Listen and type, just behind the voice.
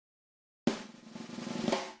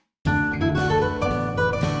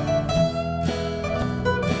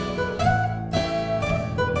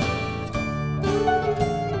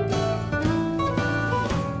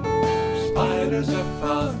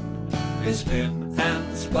in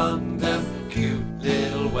and spun them cute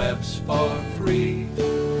little webs for free.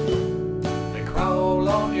 They crawl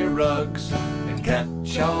on your rugs and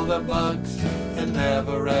catch all the bugs and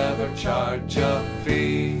never ever charge a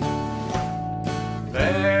fee.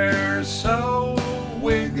 They're so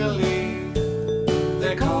wiggly,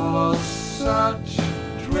 they cause such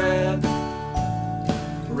dread,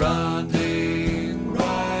 running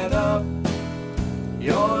right up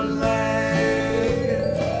your leg.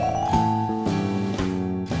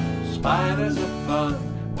 Spiders are fun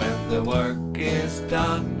when the work is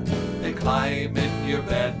done. They climb in your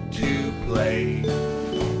bed to play.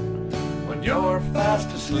 When you're fast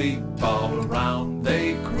asleep, all around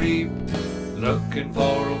they creep, looking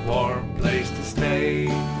for a warm place to stay.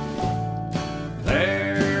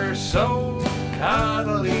 They're so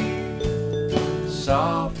cuddly,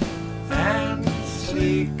 soft and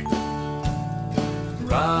sleek,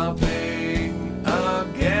 rubbing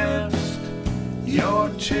against your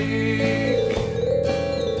cheek.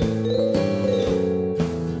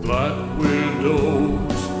 Black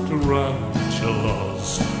widows, tarantulas,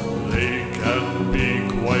 they can be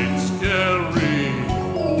quite scary.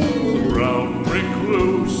 The brown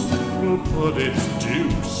recluse will put its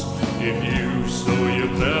deuce in you, so you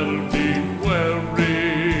better be wary.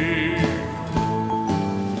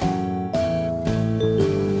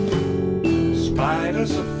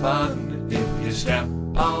 Spiders are fun. If you step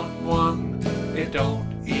on one, it don't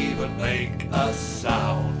even make a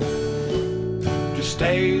sound. Just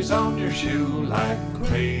stays on your shoe like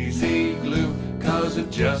crazy glue, 'cause it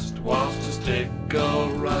just wants to stick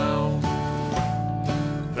around.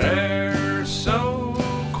 They're so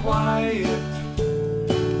quiet,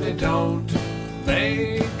 they don't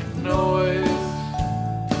make noise.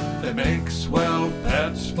 They make swell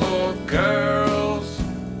pets for girls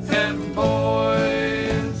and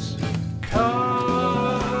boys,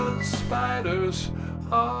 'cause spiders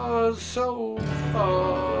are so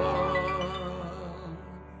fun.